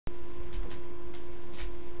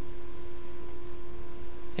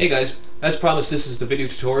Hey guys, as promised, this is the video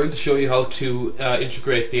tutorial to show you how to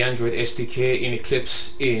integrate the Android SDK in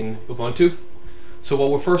Eclipse in Ubuntu. So what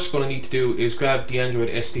we're first going to need to do is grab the Android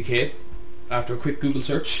SDK after a quick Google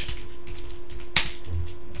search,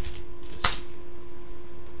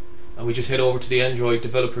 and we just head over to the Android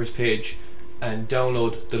developers page and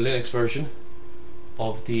download the Linux version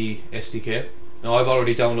of the SDK. Now I've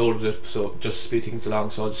already downloaded it, so just to speed things along,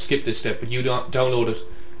 so I'll just skip this step, but you don't download it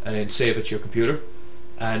and then save it to your computer.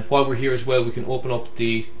 And while we're here as well, we can open up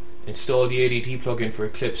the install the ADT plugin for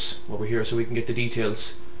Eclipse while we're here, so we can get the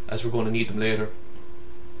details as we're going to need them later.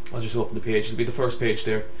 I'll just open the page. It'll be the first page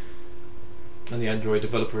there on the Android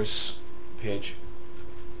developers page.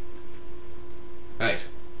 Right,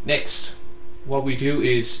 next what we do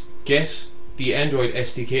is get the Android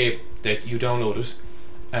SDK that you downloaded,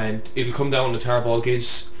 and it'll come down the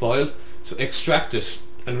tarballgiz file, so extract it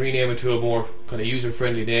and rename it to a more kind of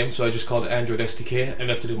user-friendly name. So I just called it Android SDK and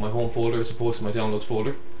left it in my home folder as opposed to my downloads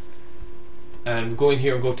folder. And go in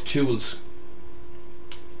here and go to Tools.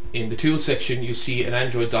 In the Tools section you see an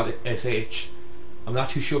Android.sh. I'm not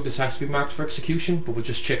too sure if this has to be marked for execution, but we'll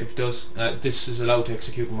just check if it does. This is allowed to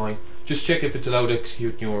execute in mine. Just check if it's allowed to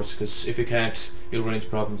execute in yours, because if it can't, you'll run into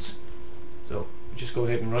problems. So just go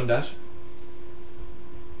ahead and run that.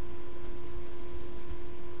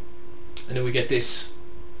 And then we get this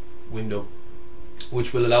window,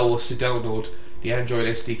 which will allow us to download the Android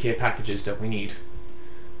SDK packages that we need.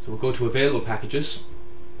 So we'll go to available packages.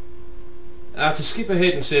 To skip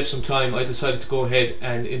ahead and save some time, I decided to go ahead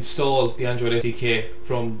and install the Android SDK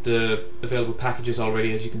from the available packages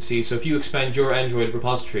already, as you can see. So if you expand your Android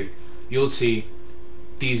repository, you'll see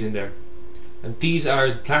these in there, and these are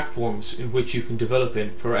the platforms in which you can develop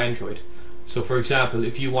in for Android. So for example,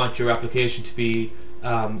 if you want your application to be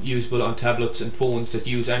usable on tablets and phones that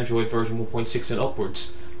use Android version 1.6 and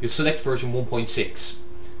upwards, you select version 1.6,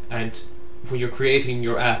 and when you're creating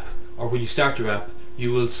your app, or when you start your app,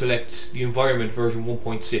 you will select the environment version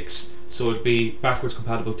 1.6, so it'll be backwards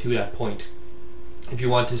compatible to that point. If you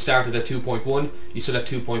want to start it at 2.1, you select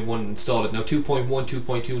 2.1 and install it. Now 2.1,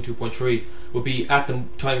 2.2 and 2.3 will be, at the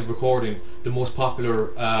time of recording, the most popular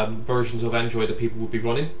versions of Android that people will be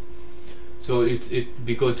running. So it'd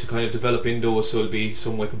be good to kind of develop in those so it'll be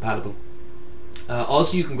somewhat compatible.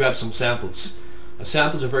 Also, you can grab some samples.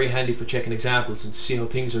 Samples are very handy for checking examples and to see how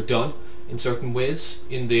things are done in certain ways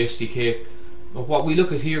in the SDK. Now, what we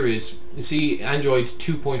look at here is, you see Android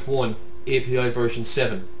 2.1 API version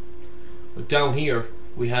 7. But down here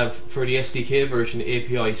we have, for the SDK version,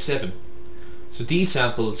 API 7. So these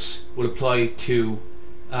samples will apply to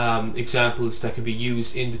examples that can be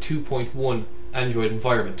used in the 2.1 Android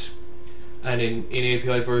environment. And in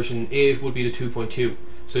API version 8 will be the 2.2.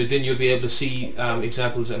 So then you'll be able to see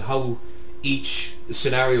examples and how each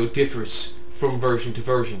scenario differs from version to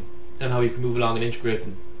version, and how you can move along and integrate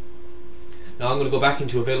them. Now I'm going to go back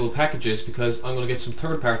into available packages, because I'm going to get some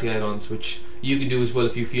third-party add-ons which you can do as well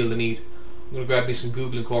if you feel the need. I'm going to grab me some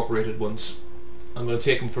Google incorporated ones. I'm going to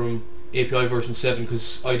take them from API version 7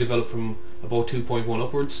 because I developed from about 2.1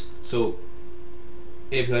 upwards. So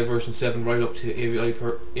API version 7 right up to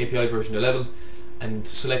API version 11, and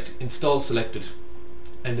select install selected,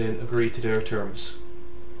 and then agree to their terms.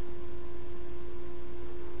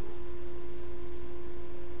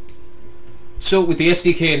 So with the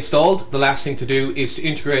SDK installed, the last thing to do is to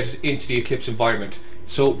integrate it into the Eclipse environment.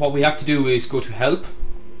 So what we have to do is go to help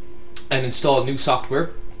and install new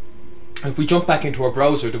software. If we jump back into our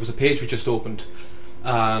browser, there was a page we just opened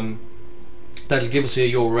that'll give us a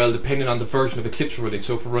URL depending on the version of Eclipse we're running.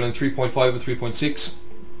 So if we're running 3.5 or 3.6,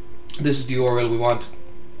 this is the URL we want.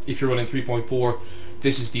 If you're running 3.4,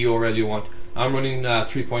 this is the URL you want. I'm running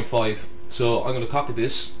 3.5, so I'm going to copy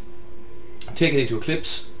this, take it into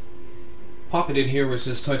Eclipse, pop it in here where it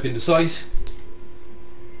says type in the site.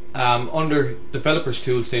 Under developers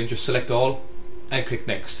tools, then just select all and click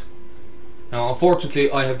next. Now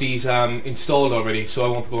unfortunately I have these installed already, so I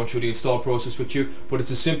won't be going through the install process with you, but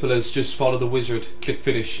it's as simple as just follow the wizard, click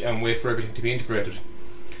finish, and wait for everything to be integrated.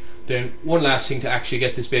 Then one last thing to actually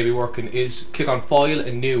get this baby working is click on File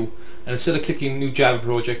and New, and instead of clicking New Java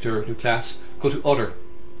Project or New Class, go to Other,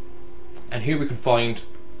 and here we can find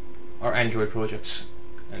our Android projects,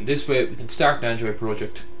 and this way we can start an Android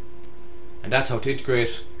project. And that's how to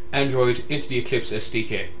integrate Android into the Eclipse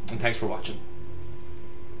SDK. And thanks for watching.